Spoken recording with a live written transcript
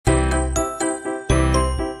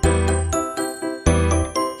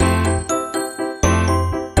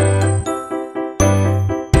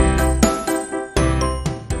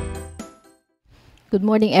Good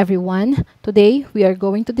morning, everyone. Today, we are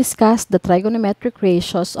going to discuss the trigonometric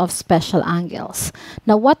ratios of special angles.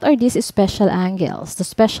 Now, what are these special angles? The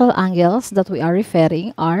special angles that we are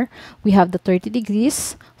referring are, we have the 30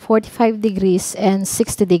 degrees, 45 degrees, and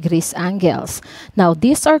 60 degrees angles. Now,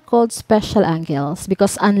 these are called special angles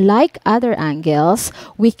because unlike other angles,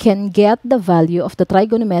 we can get the value of the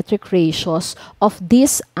trigonometric ratios of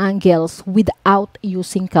these angles without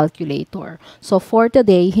using calculator. So, for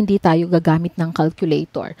today, hindi tayo gagamit ng calculator.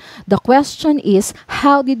 The question is,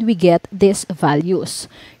 how did we get these values?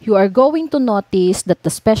 You are going to notice that the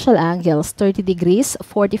special angles 30 degrees,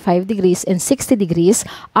 45 degrees, and 60 degrees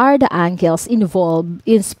are the angles involved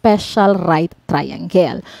in special right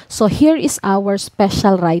triangle. So here is our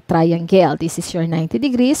special right triangle. This is your 90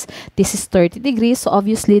 degrees. This is 30 degrees. So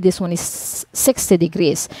obviously, this one is 60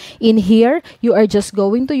 degrees. In here, you are just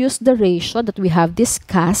going to use the ratio that we have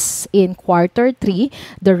discussed in quarter 3,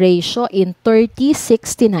 the ratio in 30,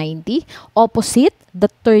 60, 90. Opposite the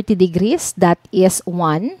 30 degrees, that is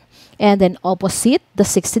 1. And then opposite the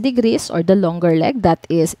 60 degrees or the longer leg, that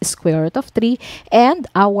is square root of 3. And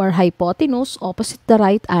our hypotenuse opposite the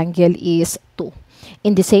right angle is 2.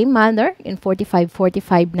 In the same manner, in 45,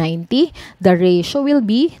 45, 90, the ratio will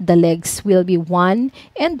be, the legs will be 1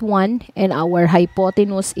 and 1, and our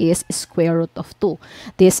hypotenuse is square root of 2.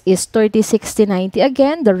 This is 30, 60, 90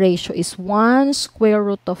 again. The ratio is 1 square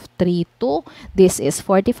root of 3, 2. This is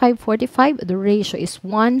 45, 45. The ratio is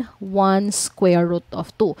 1, 1 square root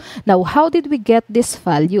of 2. Now, how did we get these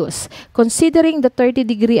values? Considering the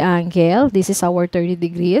 30-degree angle, this is our 30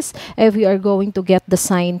 degrees. If we are going to get the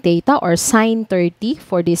sine theta or sine 30,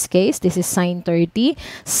 for this case, this is sine 30.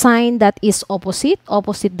 Sine that is opposite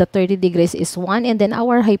the 30 degrees is 1, and then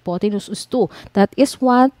our hypotenuse is 2. That is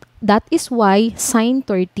why sine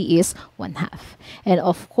 30 is 1/2. And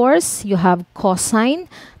of course, you have cosine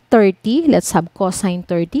 30. Let's have cosine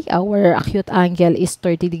 30. Our acute angle is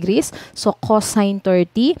 30 degrees. So cosine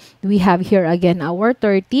 30, we have here again our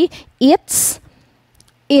 30.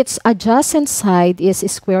 Its adjacent side is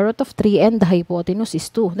square root of 3 and the hypotenuse is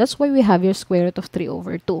 2. That's why we have your square root of 3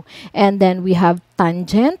 over 2. And then we have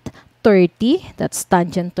tangent 30. That's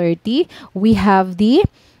tangent 30. We have the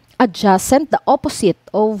adjacent, the opposite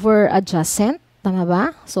over adjacent. Tama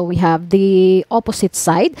ba? So we have the opposite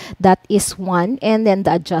side, that is 1, and then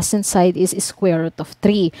the adjacent side is square root of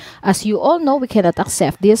 3. As you all know, we cannot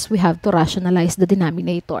accept this. We have to rationalize the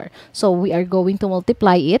denominator. So we are going to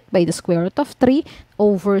multiply it by the square root of 3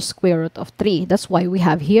 over square root of 3. That's why we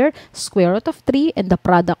have here square root of 3, and the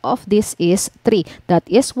product of this is 3. That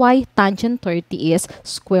is why tangent 30 is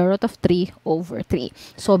square root of 3 over 3.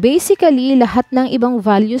 So basically, lahat ng ibang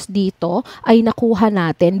values dito ay nakuha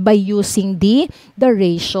natin by using the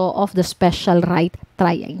ratio of the special right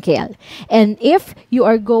triangle. And if you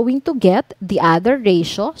are going to get the other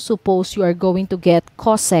ratio, suppose you are going to get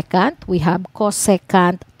cosecant, we have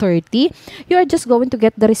cosecant 30, you are just going to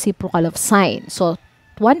get the reciprocal of sine. So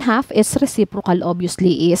 1/2 is reciprocal,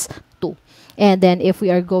 obviously, is 2. And then if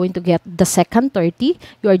we are going to get the second 30,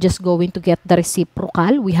 you are just going to get the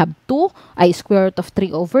reciprocal. We have 2, square root of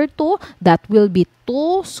 3 over 2. That will be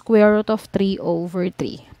 2 square root of 3 over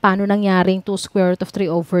 3. Paano nangyaring 2 square root of 3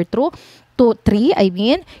 over 3?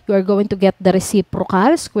 You are going to get the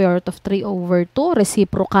reciprocal, square root of 3 over 2.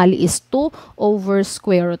 Reciprocal is 2 over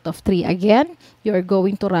square root of 3. Again, you are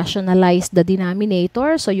going to rationalize the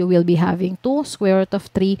denominator. So you will be having 2 square root of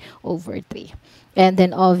 3 over 3. And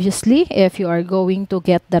then obviously, if you are going to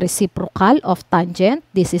get the reciprocal of tangent,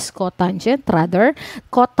 this is cotangent, rather,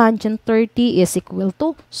 cotangent 30 is equal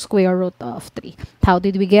to square root of 3. How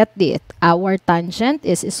did we get it? Our tangent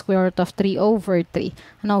is square root of 3 over 3.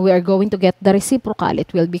 Now we are going to get the reciprocal.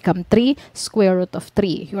 It will become 3 square root of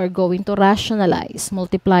 3. You are going to rationalize,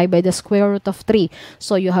 multiply by the square root of 3.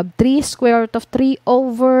 So you have 3 square root of 3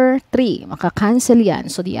 over 3. Makakancel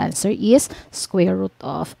yan. So the answer is square root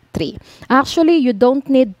of 3. Actually, you don't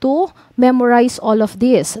need to memorize all of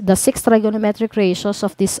this, the 6 trigonometric ratios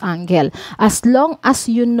of this angle. As long as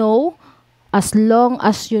you know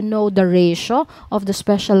the ratio of the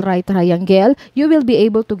special right triangle, you will be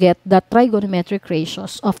able to get the trigonometric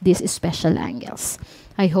ratios of these special angles.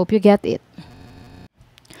 I hope you get it.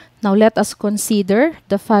 Now, let us consider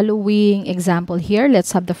the following example here.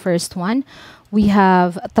 Let's have the first one. We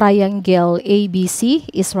have triangle ABC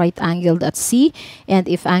is right angled at C, and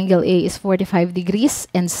if angle A is 45 degrees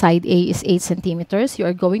and side A is 8 centimeters, you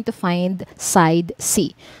are going to find side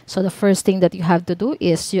C. So the first thing that you have to do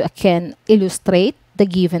is you can illustrate the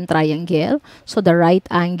given triangle. So the right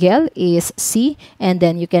angle is C, and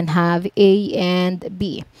then you can have A and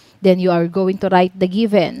B. Then you are going to write the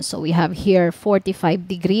given. So we have here 45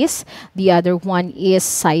 degrees. The other one is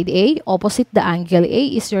side A. Opposite the angle A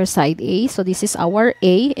is your side A. So this is our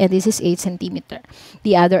A, and this is 8 centimeter.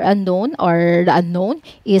 The other unknown, or the unknown,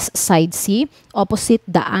 is side C. Opposite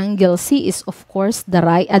the angle C is, of course,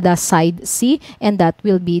 the side C, and that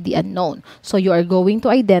will be the unknown. So you are going to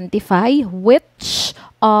identify which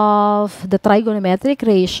of the trigonometric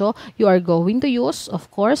ratio you are going to use, of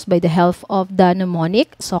course, by the help of the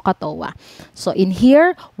mnemonic SOHCAHTOA. So in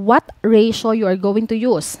here, what ratio you are going to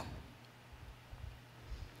use?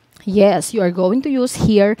 Yes, you are going to use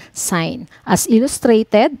here sine. As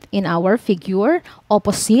illustrated in our figure,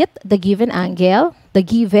 opposite the given angle, the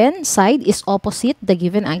given side is opposite the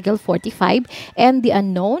given angle 45, and the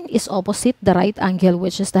unknown is opposite the right angle,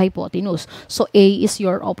 which is the hypotenuse. So A is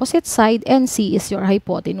your opposite side and C is your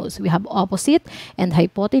hypotenuse. We have opposite and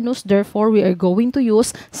hypotenuse, therefore we are going to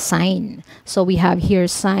use sine. So we have here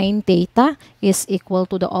sine theta is equal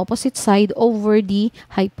to the opposite side over the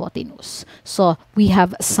hypotenuse. So we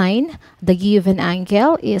have sine, the given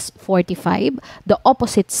angle is 45, the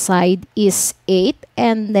opposite side is 8,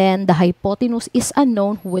 and then the hypotenuse is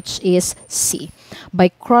unknown, which is C. By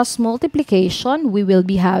cross multiplication, we will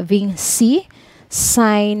be having C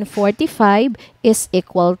sine 45 is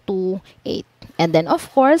equal to 8. And then,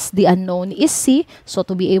 of course, the unknown is C. So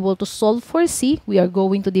to be able to solve for C, we are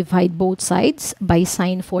going to divide both sides by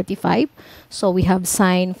sine 45. So we have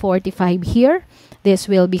sine 45 here. This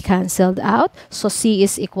will be cancelled out. So C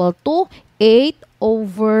is equal to 8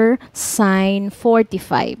 over sine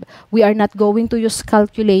 45. We are not going to use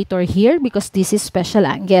calculator here because this is special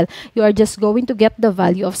angle. You are just going to get the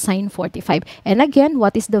value of sine 45. And again,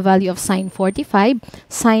 what is the value of sine 45?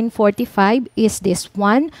 Sine 45 is this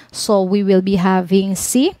one. So we will be having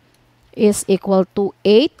C is equal to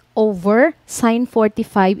 8 over sine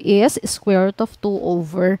 45 is square root of 2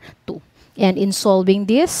 over 2. And in solving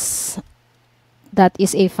this, that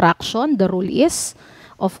is a fraction. The rule is,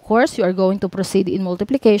 of course, you are going to proceed in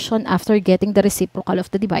multiplication after getting the reciprocal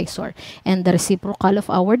of the divisor. And the reciprocal of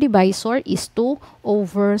our divisor is 2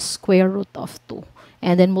 over square root of 2.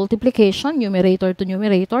 And then multiplication, numerator to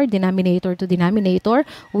numerator, denominator to denominator,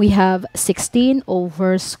 we have 16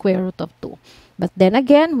 over square root of 2. But then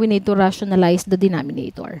again, we need to rationalize the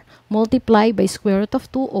denominator. Multiply by square root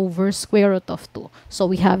of 2 over square root of 2. So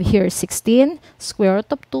we have here 16 square root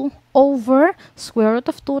of 2 over square root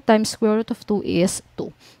of 2 times square root of 2 is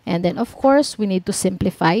 2. And then, of course, we need to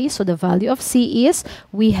simplify. So the value of C is,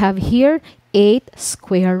 we have here 8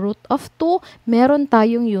 square root of 2. Meron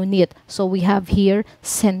tayong unit. So we have here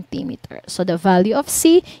centimeter. So the value of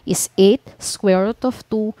C is 8 square root of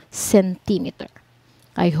 2 centimeter.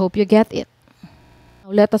 I hope you get it.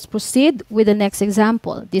 Now let us proceed with the next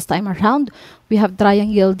example. This time around, we have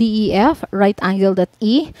triangle DEF, right angle at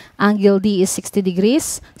E. Angle D is 60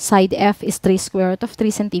 degrees. Side F is 3 square root of 3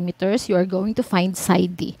 centimeters. You are going to find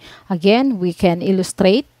side D. Again, we can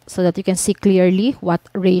illustrate so that you can see clearly what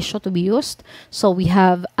ratio to be used. So we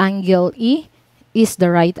have angle E is the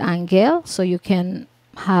right angle. So you can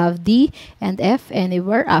have D and F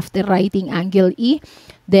anywhere after writing angle E.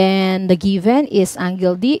 Then the given is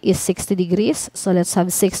angle D is 60 degrees. So let's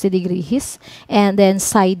have 60 degrees. And then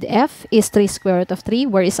side F is 3 square root of 3.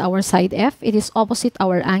 Where is our side F? It is opposite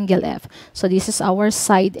our angle F. So this is our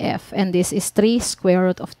side F. And this is 3 square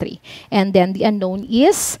root of 3. And then the unknown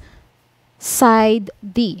is side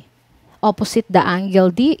D. Opposite the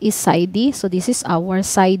angle D is side D. So this is our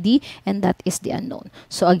side D, and that is the unknown.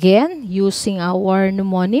 So again, using our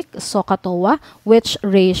mnemonic SOHCAHTOA, which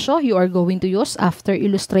ratio you are going to use after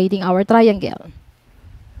illustrating our triangle?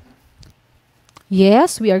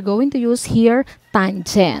 Yes, we are going to use here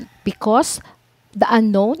tangent because the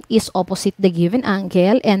unknown is opposite the given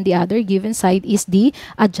angle and the other given side is the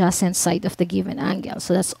adjacent side of the given angle.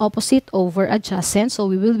 So that's opposite over adjacent. So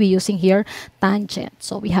we will be using here tangent.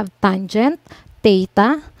 So we have tangent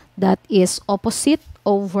theta, that is opposite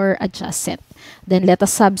over adjacent. Then let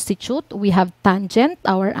us substitute. We have tangent,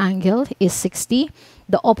 our angle is 60.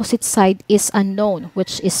 The opposite side is unknown,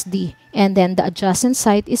 which is D. And then the adjacent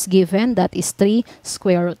side is given, that is 3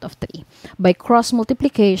 square root of 3. By cross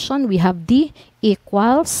multiplication, we have D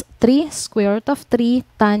equals 3 square root of 3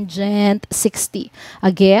 tangent 60.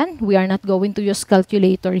 Again, we are not going to use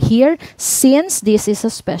calculator here since this is a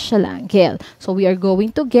special angle. So we are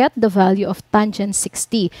going to get the value of tangent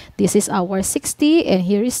 60. This is our 60 and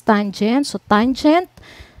here is tangent. So tangent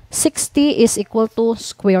 60 is equal to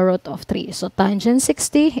square root of 3. So tangent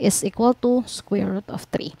 60 is equal to square root of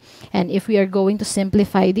 3. And if we are going to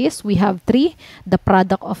simplify this, we have 3. The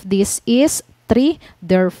product of this is 3.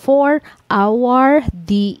 Therefore, our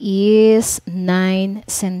D is 9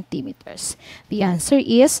 centimeters. The answer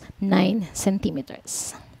is 9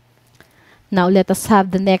 centimeters. Now, let us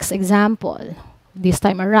have the next example. This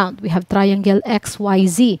time around, we have triangle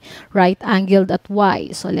XYZ, right angled at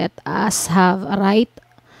Y. So, let us have a right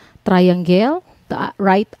triangle. The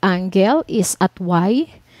right angle is at Y.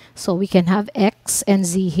 So, we can have X and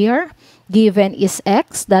Z here. Given is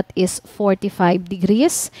X, that is 45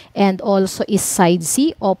 degrees, and also is side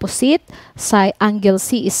C, opposite. Angle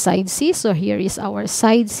C is side C, so here is our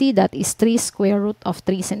side C, that is 3 square root of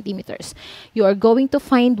 3 centimeters. You are going to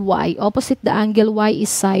find Y. Opposite the angle Y is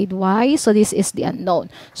side Y, so this is the unknown.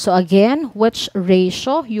 So again, which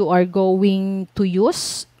ratio you are going to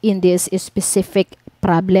use in this specific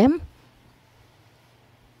problem?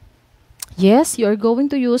 Yes, you are going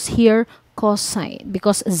to use here cosine,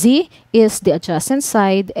 because Z is the adjacent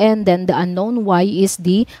side and then the unknown Y is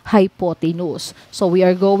the hypotenuse. So we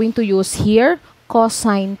are going to use here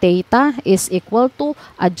cosine theta is equal to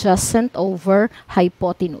adjacent over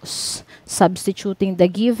hypotenuse. Substituting the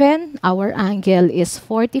given, our angle is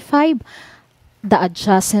 45. The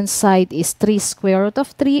adjacent side is 3 square root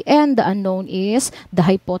of 3 and the unknown is the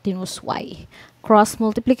hypotenuse Y. Cross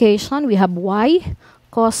multiplication, we have Y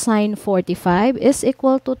cosine 45 is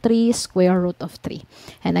equal to 3 square root of 3.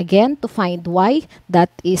 And again, to find Y, that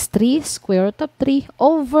is 3 square root of 3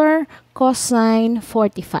 over cosine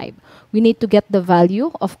 45. We need to get the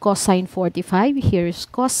value of cosine 45. Here is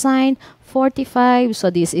cosine 45. So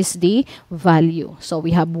this is the value. So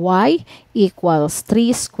we have Y equals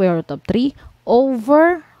 3 square root of 3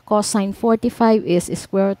 over cosine 45 is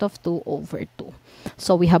square root of 2 over 2.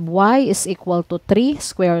 So we have Y is equal to 3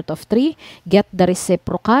 square root of 3. Get the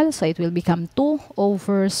reciprocal, so it will become 2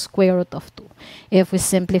 over square root of 2. If we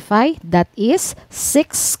simplify, that is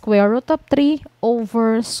 6 square root of 3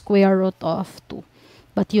 over square root of 2.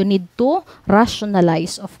 But you need to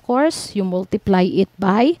rationalize. Of course, you multiply it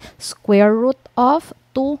by square root of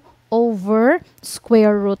 2 over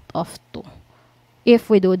square root of 2.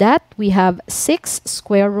 If we do that, we have 6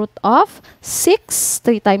 square root of 6.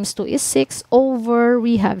 3 times 2 is 6 over,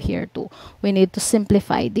 we have here 2. We need to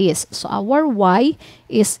simplify this. So our Y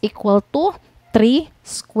is equal to 3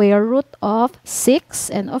 square root of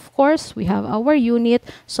 6. And of course, we have our unit.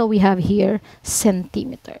 So we have here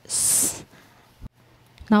centimeters.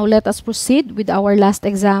 Now, let us proceed with our last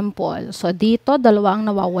example. So dito, dalawa ang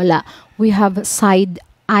nawawala. We have side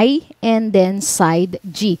I and then side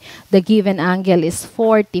G. The given angle is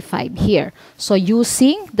 45 here. So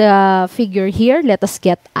using the figure here, let us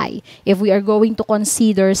get I. If we are going to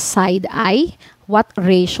consider side I, what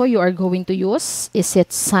ratio you are going to use? Is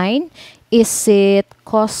it sine? Is it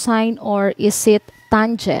cosine? Or is it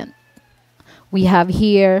tangent? We have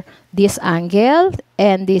here this angle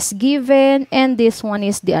and this given, and this one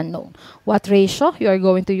is the unknown. What ratio you are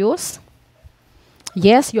going to use?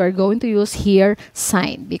 Yes, you are going to use here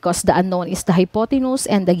sine, because the unknown is the hypotenuse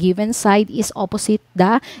and the given side is opposite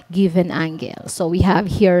the given angle. So we have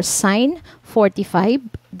here sine 45,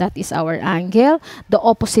 that is our angle. The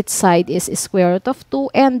opposite side is square root of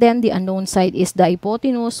 2, and then the unknown side is the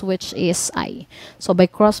hypotenuse, which is I. So by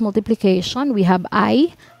cross multiplication, we have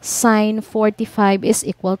I sine 45 is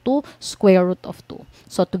equal to square root of 2.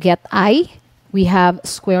 So to get I, we have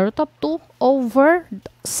square root of 2 over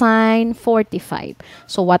sine 45.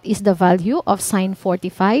 So what is the value of sine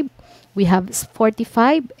 45? We have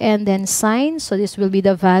 45 and then sine, so this will be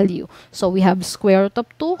the value. So we have square root of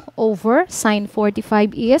 2 over sine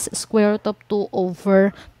 45 is square root of 2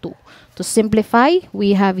 over 2. To simplify,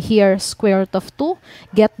 we have here square root of 2.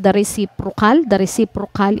 Get the reciprocal. The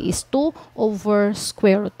reciprocal is 2 over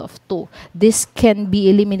square root of 2. This can be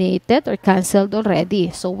eliminated or cancelled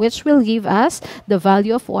already. So which will give us the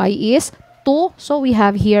value of Y is 2. So we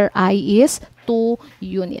have here I is 2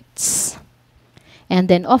 units. And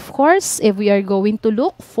then of course, if we are going to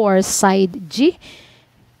look for side G,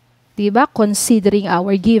 diba, considering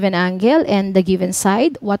our given angle and the given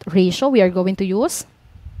side, what ratio we are going to use?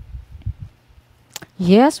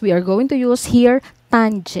 Yes, we are going to use here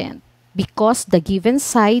tangent, because the given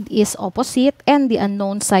side is opposite and the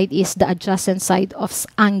unknown side is the adjacent side of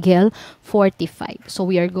angle 45. So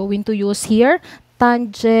we are going to use here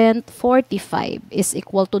tangent 45 is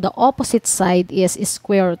equal to the opposite side is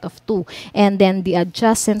square root of 2, and then the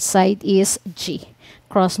adjacent side is G.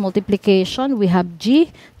 Cross multiplication, we have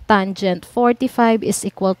G tangent 45 is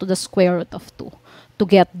equal to the square root of 2. To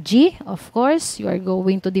get G, of course, you are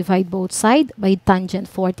going to divide both sides by tangent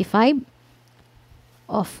 45.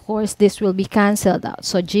 Of course, this will be cancelled out.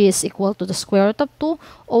 So G is equal to the square root of 2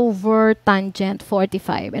 over tangent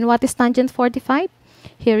 45. And what is tangent 45?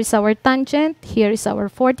 here is our tangent, here is our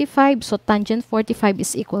 45, so tangent 45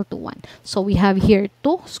 is equal to 1. So we have here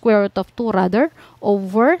 2, square root of 2 rather,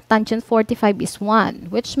 over tangent 45 is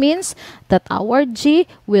 1, which means that our G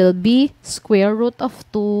will be square root of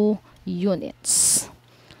 2 units.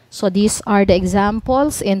 So these are the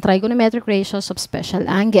examples in trigonometric ratios of special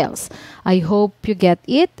angles. I hope you get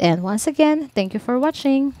it, and once again, thank you for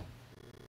watching.